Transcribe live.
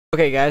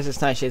Okay guys, it's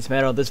Nightshades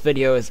Metal. This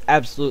video is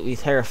absolutely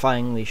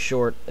terrifyingly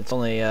short. It's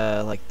only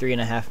like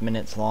 3.5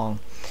 minutes long.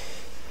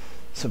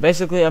 So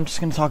basically I'm just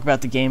going to talk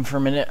about the game for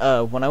a minute.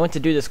 When I went to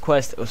do this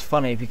quest, it was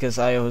funny because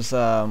I was,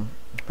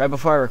 right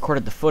before I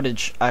recorded the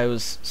footage, I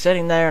was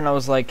sitting there and I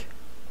was like,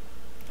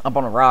 up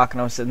on a rock,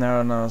 and I was sitting there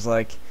and I was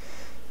like,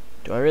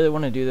 do I really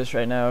want to do this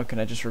right now? Can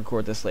I just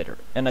record this later?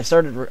 And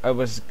I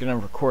was going to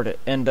record it.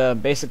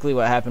 And basically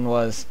what happened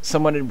was,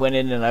 someone had went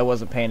in and I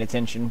wasn't paying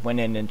attention, went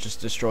in and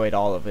just destroyed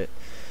all of it.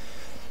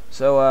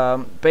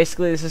 So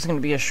basically this is going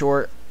to be a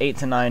short 8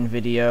 to 9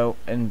 video,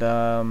 and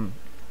man,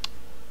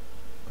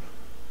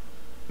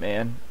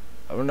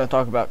 I'm going to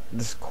talk about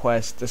this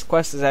quest. This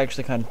quest is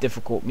actually kind of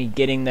difficult. Me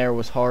getting there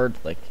was hard,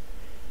 like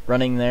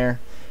running there.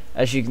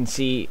 As you can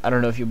see, I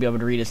don't know if you'll be able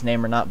to read his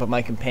name or not, but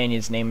my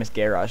companion's name is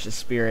Garrosh's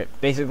Spirit.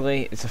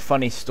 Basically, it's a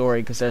funny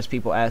story because there's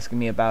people asking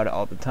me about it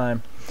all the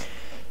time.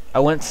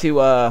 I went to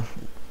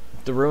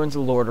the ruins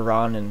of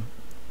Lordaeron, and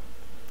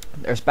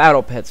there's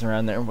battle pets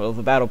around there. Well,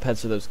 the battle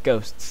pets are those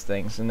ghosts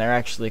things, and they're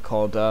actually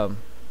called Lost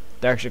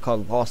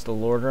of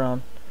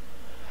Lordaeron.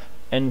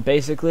 And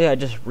basically, I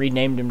just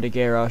renamed him to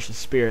Garrosh's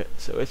Spirit,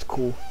 so it's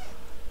cool.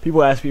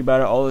 People ask me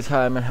about it all the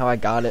time and how I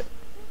got it,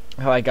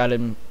 how I got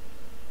him.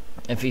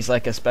 If he's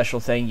like a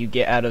special thing you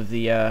get out of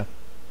the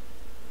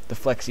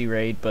Flexi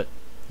raid, but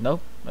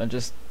nope, I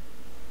just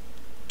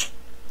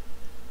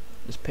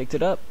picked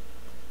it up,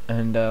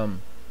 and I'm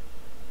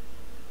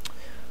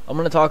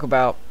gonna talk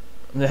about.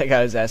 That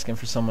guy was asking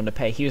for someone to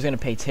pay. He was going to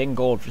pay 10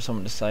 gold for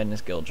someone to sign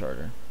his guild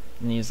charter.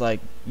 And he's like,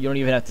 you don't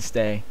even have to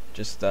stay.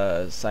 Just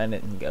sign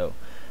it and go.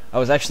 I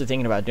was actually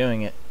thinking about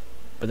doing it,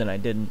 but then I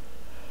didn't.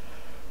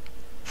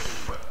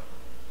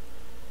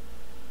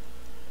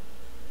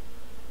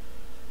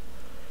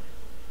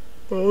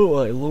 Oh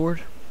my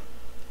lord.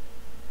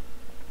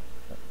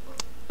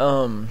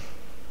 Man,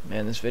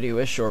 this video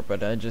is short,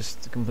 but I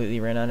just completely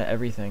ran out of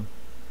everything.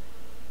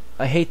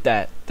 I hate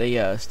that.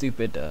 The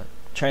stupid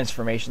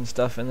transformation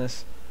stuff in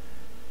this.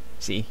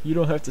 See, you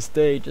don't have to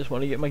stay, just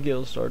want to get my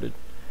guild started.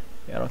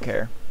 Yeah, I don't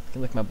care. You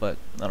can lick my butt.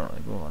 I don't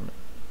really move on it.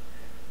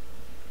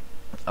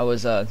 I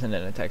was sending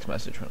a text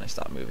message when I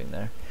stopped moving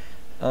there.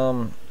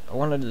 I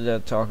wanted to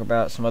talk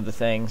about some other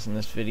things in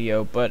this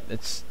video, but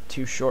it's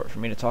too short for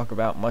me to talk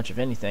about much of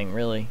anything,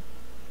 really.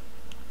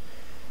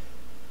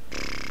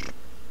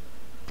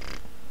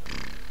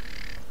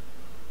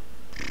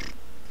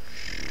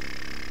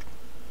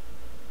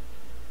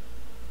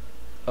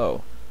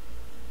 Oh.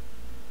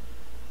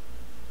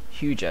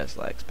 Huge ass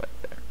lag spike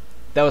there.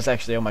 That was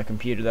actually on my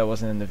computer. That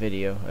wasn't in the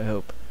video, I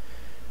hope,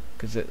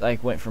 because it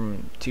like went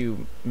from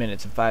 2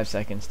 minutes and 5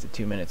 seconds to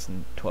 2 minutes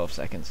and 12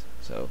 seconds.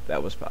 So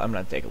that was. I'm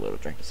gonna take a little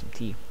drink of some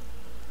tea.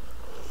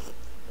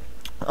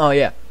 Oh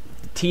yeah,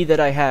 the tea that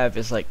I have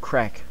is like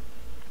crack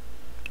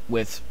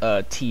with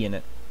tea in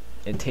it.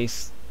 It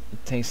tastes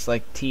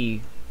like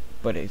tea,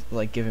 but it's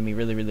like giving me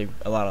really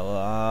a lot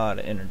of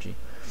energy.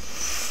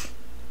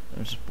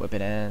 I'm just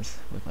whipping ass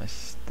with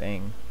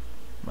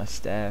my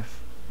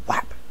staff.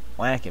 Whap!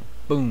 Whack him.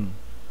 Boom.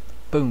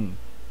 Boom.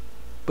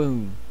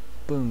 Boom.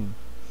 Boom.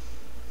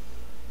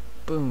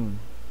 Boom.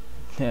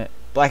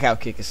 Blackout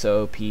Kick is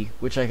so OP,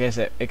 which I guess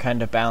it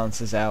kind of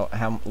balances out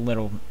how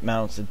little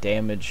amounts of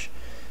damage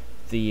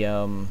the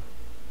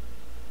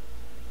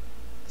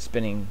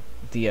spinning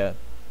the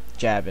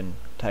jab and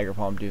Tiger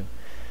Palm do.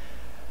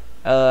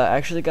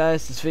 Actually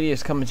guys, this video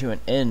is coming to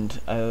an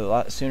end a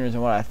lot sooner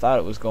than what I thought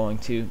it was going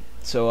to.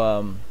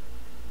 So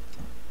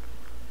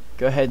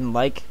go ahead and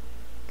like.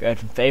 Go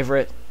ahead and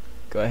favorite,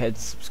 go ahead and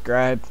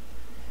subscribe,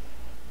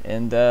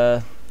 and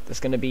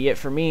that's gonna be it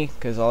for me,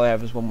 because all I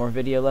have is one more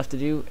video left to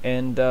do,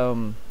 and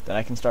then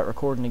I can start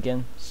recording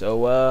again.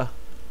 So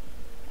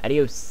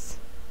adios.